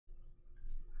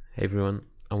Hey everyone,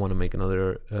 I want to make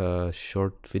another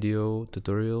short video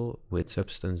tutorial with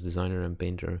Substance Designer and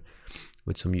Painter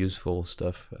with some useful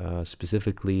stuff,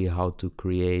 specifically how to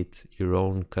create your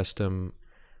own custom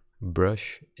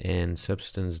brush in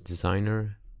Substance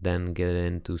Designer, then get it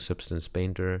into Substance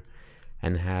Painter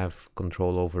and have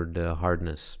control over the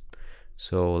hardness.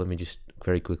 So let me just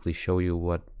very quickly show you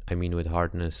what I mean with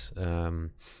hardness. I'm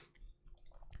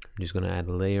just going to add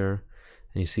a layer.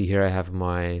 And you see here I have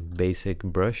my basic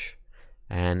brush,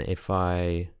 and if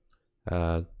I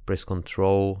press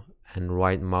Ctrl and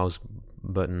right mouse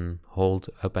button hold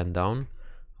up and down,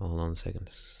 hold on a second,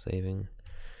 saving,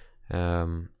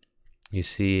 you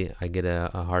see I get a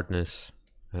hardness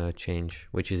change,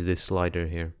 which is this slider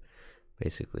here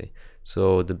basically.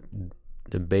 So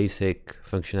the basic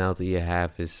functionality you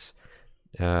have is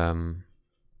the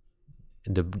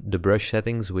brush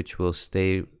settings, which will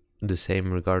stay the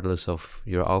same regardless of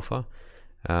your alpha,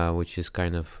 which is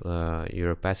kind of your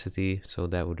opacity. So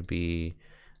that would be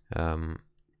the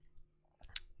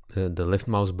left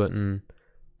mouse button,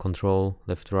 control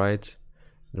left right,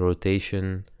 the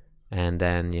rotation, and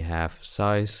then you have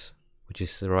size, which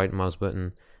is the right mouse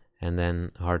button, and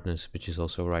then hardness, which is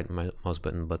also right mouse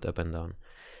button but up and down.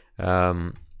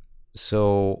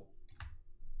 So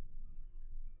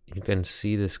you can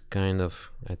see this kind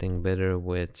of, I think, better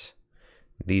with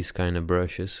these kind of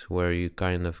brushes, where you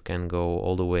kind of can go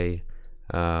all the way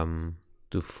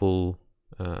to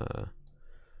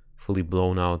fully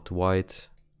blown out white,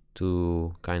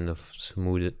 to kind of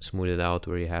smooth it out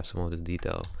where you have some of the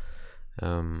detail.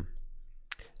 So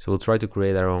we'll try to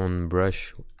create our own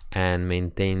brush and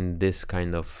maintain this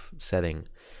kind of setting.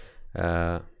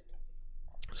 So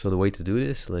the way to do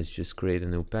this, let's just create a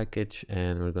new package,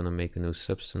 and we're gonna make a new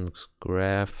substance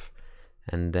graph.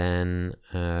 And then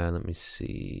let me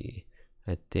see,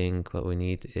 I think what we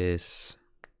need is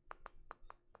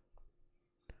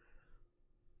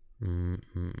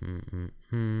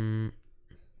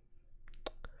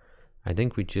I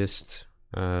think we just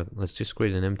let's just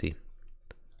create an empty.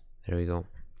 There we go.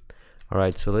 All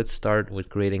right, so let's start with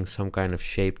creating some kind of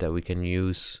shape that we can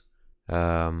use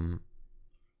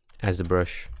as the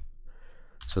brush.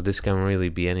 So this can really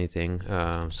be anything.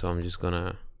 So I'm just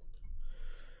gonna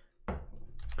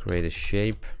create a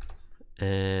shape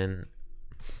and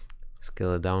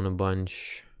scale it down a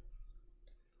bunch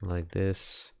like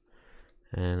this,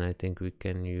 and I think we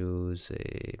can use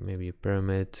maybe a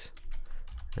pyramid,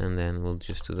 and then we'll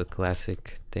just do the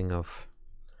classic thing of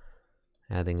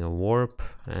adding a warp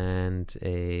and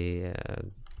a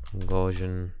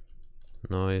Gaussian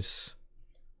noise.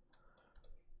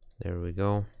 There we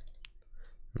go.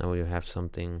 Now we have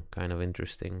something kind of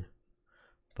interesting,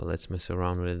 but let's mess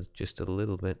around with it just a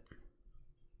little bit.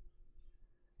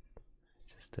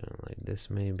 Just turn it like this,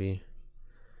 maybe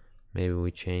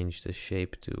we change the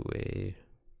shape to a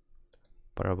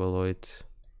paraboloid.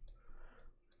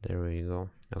 There we go.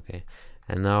 Okay,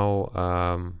 and now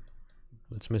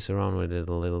let's mess around with it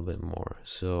a little bit more.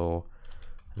 So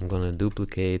I'm gonna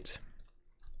duplicate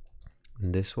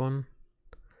this one,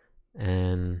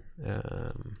 and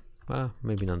well,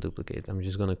 maybe not duplicate. I'm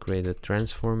just gonna create a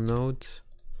transform node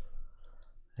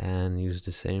and use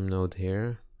the same node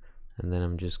here, and then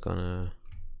I'm just gonna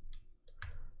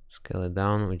scale it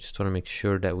down. We just want to make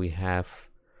sure that we have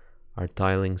our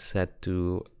tiling set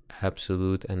to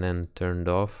absolute and then turned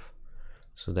off,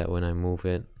 so that when I move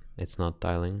it, it's not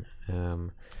tiling.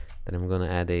 Then I'm gonna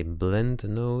add a blend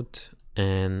node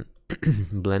and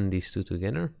blend these two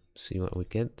together, see what we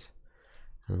get.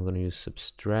 And I'm gonna use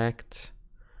subtract.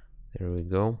 There we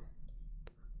go.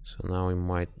 So now we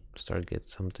might start get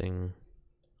something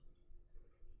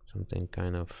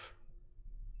kind of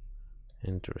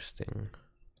interesting.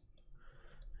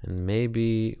 And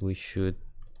maybe we should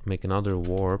make another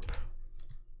warp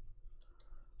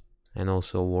and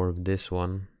also warp this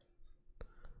one,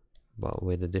 but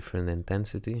with a different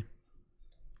intensity.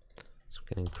 So we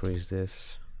can increase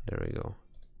this. There we go.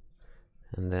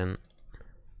 And then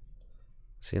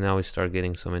see, now we start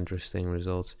getting some interesting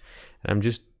results. And I'm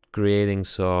just creating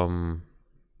some,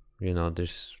 you know,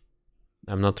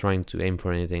 I'm not trying to aim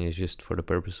for anything, it's just for the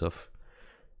purpose of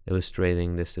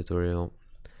illustrating this tutorial.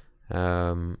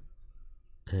 And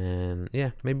yeah,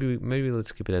 maybe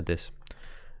let's keep it at this.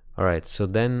 All right, so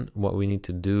then what we need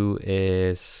to do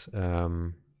is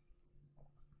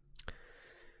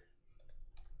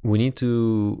we need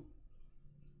to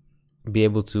be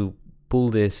able to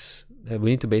pull this. We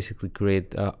need to basically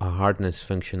create a hardness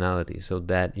functionality, so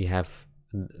that you have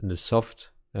the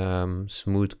soft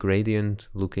smooth gradient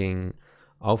looking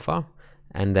alpha,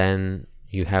 and then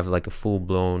you have like a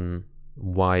full-blown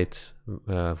white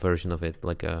version of it,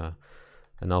 like a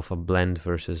an alpha blend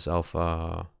versus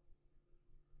alpha,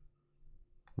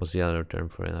 what's the other term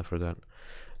for it? I forgot.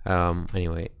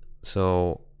 Anyway,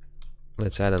 so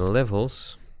let's add the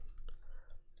levels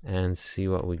and see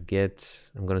what we get.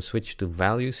 I'm going to switch to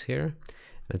values here.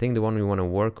 I think the one we want to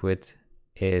work with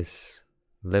is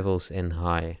levels in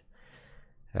high,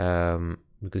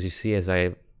 because you see as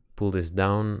I pull this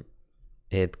down,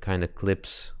 it kind of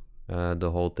clips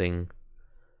the whole thing.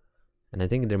 And I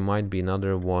think there might be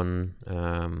another one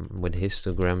with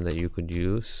histogram that you could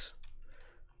use.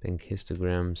 I think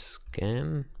histogram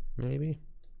scan, maybe?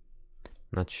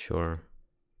 Not sure.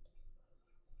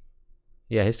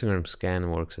 Yeah, histogram scan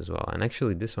works as well. And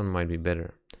actually this one might be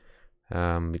better,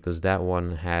 because that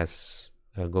one has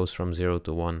goes from 0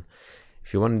 to 1.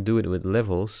 If you want to do it with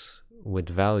levels, with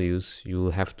values, you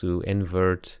will have to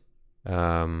invert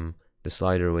the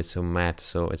slider with some math.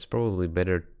 So it's probably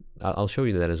better, I'll show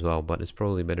you that as well, but it's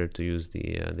probably better to use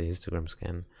the histogram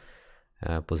scan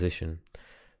position.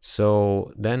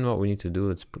 So then what we need to do,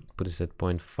 let's put this at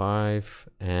 0.5,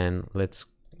 and let's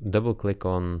double click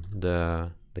on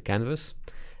the canvas,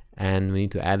 and we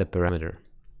need to add a parameter.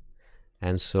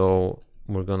 And so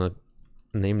we're gonna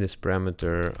name this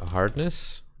parameter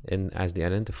hardness as the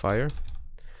identifier,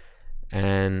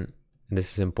 and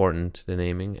this is important, the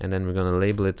naming. And then we're gonna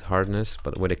label it hardness,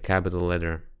 but with a capital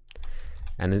letter.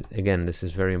 And again, this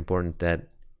is very important that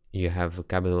you have a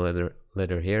capital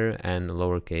letter here and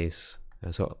lowercase,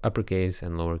 so uppercase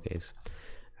and lowercase.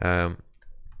 All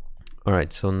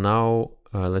right, so now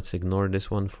let's ignore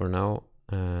this one for now.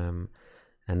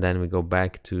 And then we go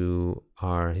back to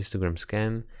our histogram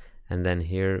scan, and then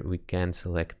here we can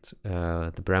select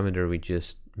the parameter we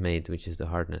just made, which is the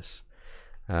hardness.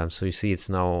 So you see it's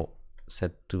now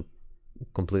set to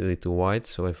completely to white.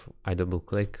 So if I double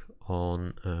click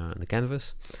on the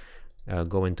canvas,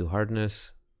 go into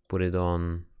hardness, put it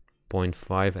on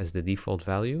 0.5 as the default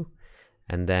value,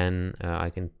 and then I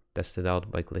can test it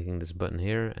out by clicking this button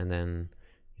here, and then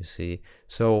you see.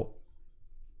 So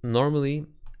normally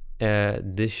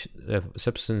this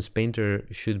Substance Painter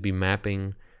should be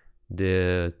mapping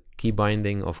the key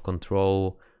binding of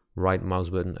control, right mouse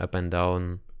button up and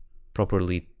down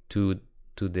properly to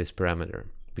this parameter,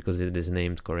 because it is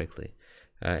named correctly,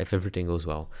 if everything goes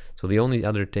well. So the only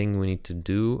other thing we need to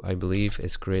do, I believe,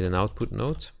 is create an output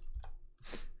node.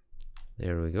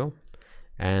 There we go.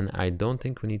 And I don't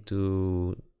think we need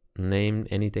to name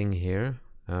anything here,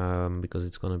 because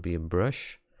it's going to be a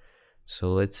brush.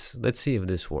 So let's see if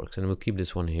this works, and we'll keep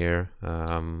this one here.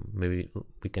 Maybe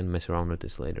we can mess around with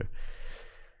this later.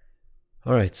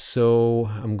 All right, so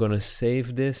I'm gonna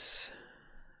save this,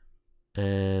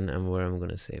 and where I'm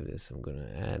gonna save this, I'm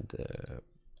gonna add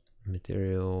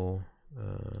material.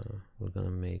 We're gonna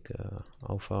make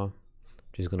alpha.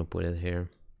 Just gonna put it here.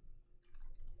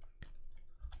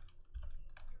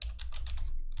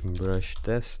 Brush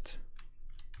test.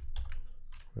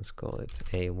 Let's call it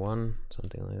A1,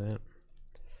 something like that.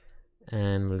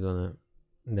 And we're gonna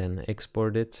then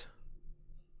export it.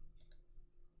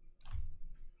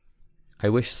 I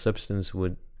wish Substance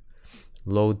would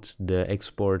load the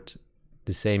export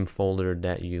the same folder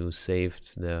that you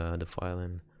saved the file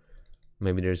in.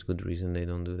 Maybe there's good reason they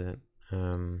don't do that.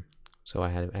 So I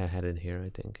had it here, I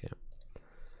think. Yeah.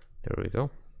 There we go.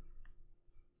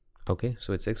 Okay,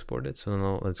 so it's exported. So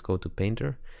now let's go to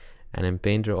Painter. And in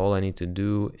Painter, all I need to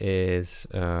do is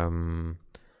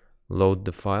load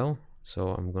the file. So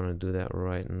I'm gonna do that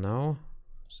right now.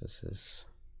 So this is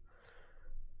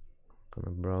gonna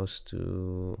browse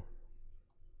to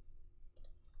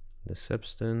the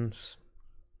Substance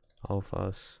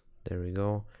alphas. There we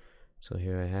go. So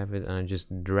here I have it, and I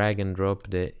just drag and drop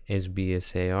the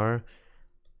SBSAR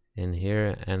in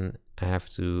here, and I have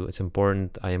to, it's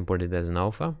important I import it as an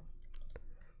alpha,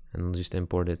 and I'll just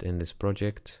import it in this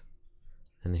project.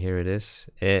 And here it is.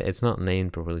 It's not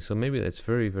named properly, so maybe let's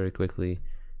very quickly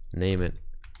name it,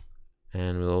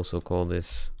 and we'll also call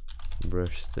this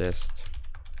brush test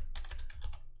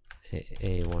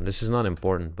A1. This is not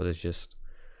important, but it's just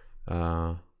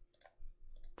for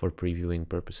previewing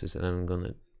purposes. And I'm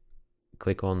gonna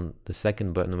click on the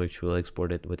second button, which will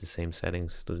export it with the same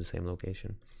settings to the same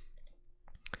location.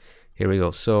 Here we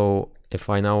go. So if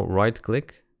I now right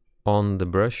click on the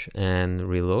brush and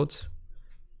reload,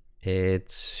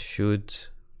 it should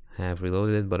have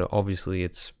reloaded, but obviously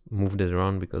it's moved it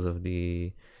around because of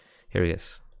the, here it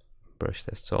is, brush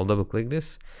test. So I'll double click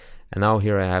this, and now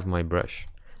here I have my brush.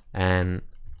 And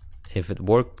if it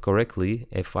worked correctly,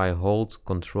 if I hold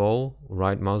Control,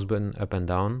 right mouse button up and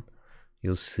down,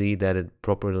 you'll see that it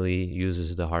properly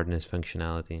uses the hardness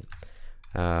functionality.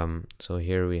 So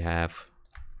here we have,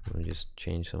 let me just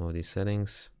change some of these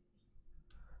settings.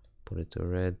 put it to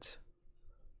red.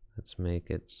 Let's make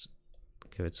it,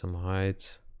 give it some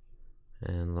height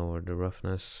and lower the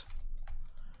roughness.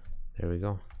 There we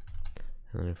go.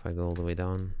 And if I go all the way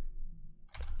down,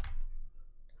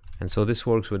 and so this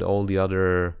works with all the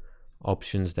other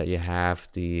options that you have,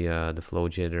 the flow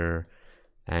jitter,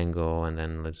 angle, and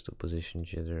then let's do position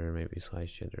jitter, maybe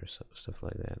size jitter, stuff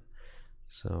like that.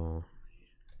 So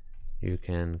you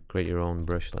can create your own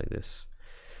brush like this.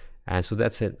 And so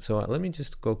that's it. So let me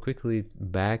just go quickly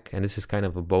back, and this is kind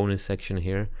of a bonus section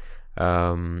here.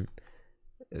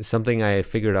 Something I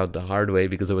figured out the hard way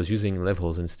because I was using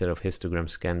levels instead of histogram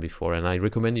scan before, and I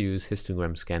recommend you use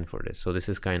histogram scan for this. So this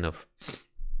is kind of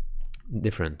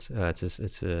different. It's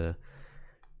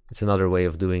another way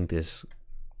of doing this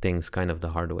things kind of the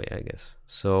hard way, I guess.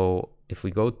 So if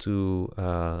we go to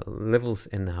levels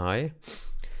and high,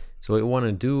 so what we want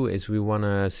to do is we want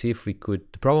to see if we could,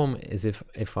 the problem is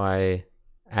if I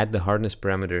add the hardness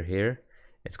parameter here,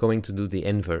 it's going to do the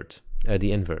inverse.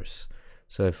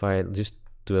 So if I just,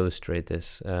 to illustrate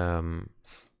this, so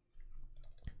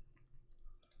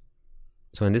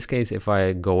in this case, if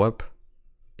I go up,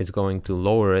 it's going to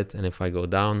lower it, and if I go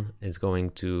down, it's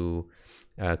going to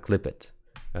clip it.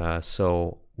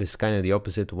 So this is kind of the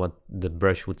opposite what the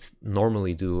brush would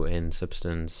normally do in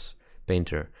Substance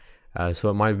Painter. So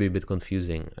it might be a bit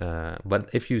confusing, but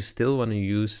if you still want to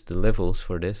use the levels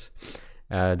for this,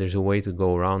 there's a way to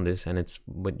go around this, and it's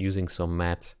with using some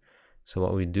matte. So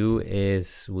what we do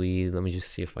is let me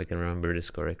just see if I can remember this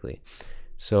correctly.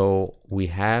 So we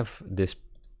have this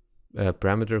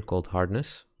parameter called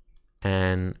hardness,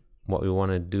 and what we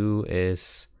want to do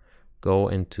is go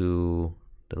into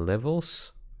the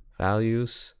levels,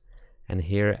 values, and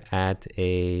here add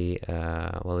a,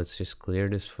 well, let's just clear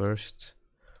this first.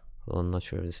 Well, I'm not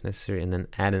sure if it's necessary, and then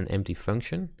add an empty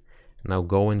function. Now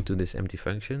go into this empty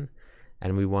function,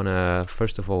 and we want to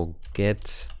first of all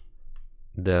get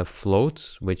the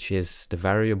float, which is the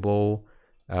variable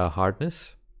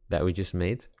hardness that we just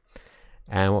made.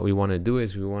 And what we want to do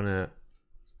is we want to,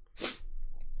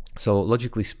 so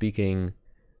logically speaking,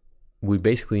 we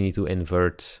basically need to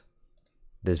invert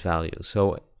this value.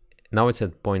 So now it's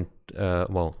at point,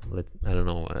 well, I don't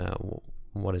know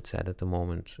what it's at the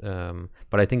moment,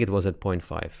 but I think it was at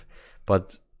 0.5.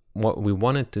 But what we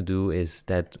wanted to do is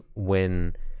that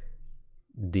when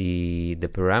the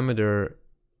parameter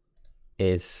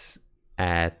is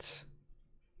at,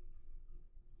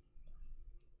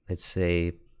 let's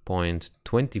say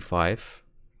 0.25,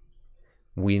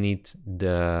 we need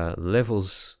the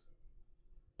levels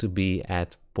to be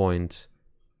at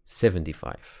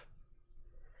 0.75.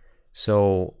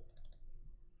 So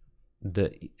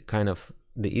the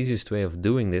easiest way of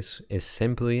doing this is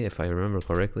simply, if I remember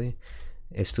correctly,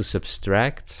 is to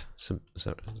subtract,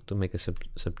 to make a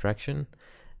subtraction,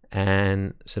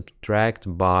 and subtract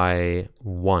by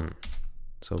 1.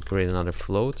 So create another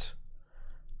float,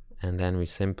 and then we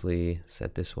simply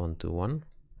set this one to 1.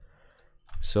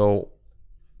 So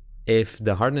if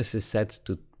the hardness is set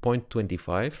to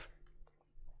 0.25,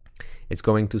 it's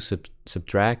going to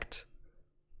subtract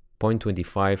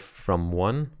 0.25 from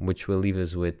 1, which will leave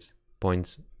us with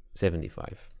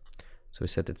 0.75. So we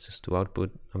set it just to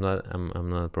output. I'm not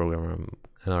a programmer, I'm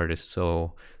an artist,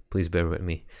 so please bear with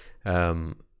me.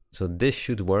 So this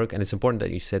should work, and it's important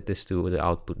that you set this to the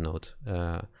output node.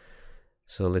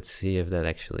 So let's see if that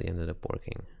actually ended up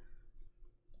working.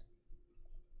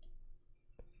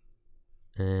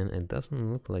 And it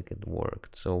doesn't look like it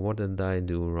worked. So what did I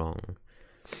do wrong?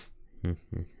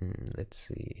 Let's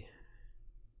see.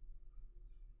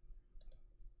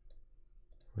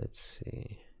 Let's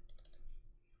see.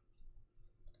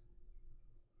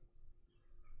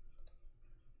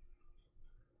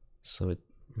 So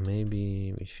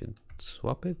maybe we should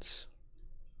swap it.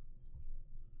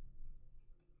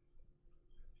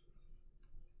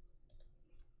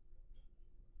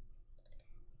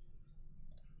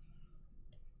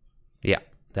 Yeah,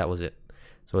 that was it.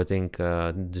 So I think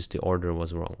just the order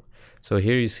was wrong. So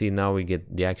here you see now we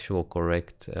get the actual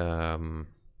correct, the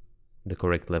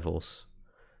correct levels,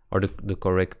 or the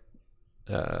correct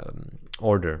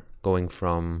order, going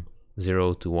from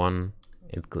 0 to 1,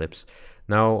 it clips.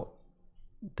 Now,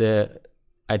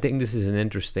 I think this is an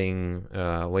interesting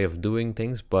way of doing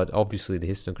things, but obviously the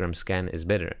histogram scan is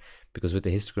better, because with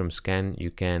the histogram scan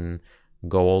you can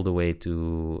go all the way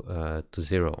to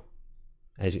 0.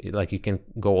 Like you can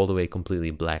go all the way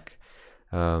completely black,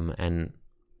 and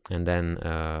then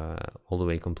all the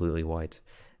way completely white.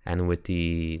 And with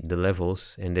the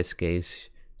levels, in this case,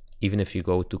 even if you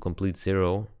go to complete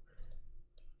 0,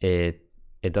 it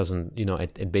doesn't, you know,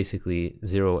 it basically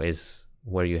 0 is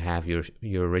where you have your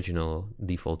original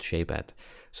default shape at.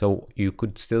 So you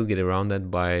could still get around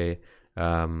that by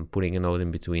putting a node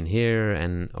in between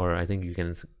here, or I think you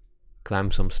can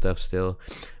clamp some stuff still.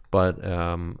 But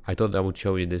I thought I would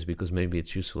show you this because maybe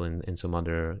it's useful in some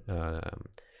other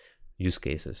use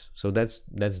cases. So that's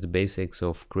the basics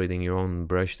of creating your own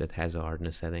brush that has a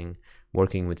hardness setting,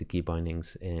 working with the key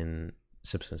bindings in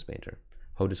Substance Painter.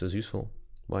 Hope this was useful.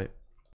 Bye.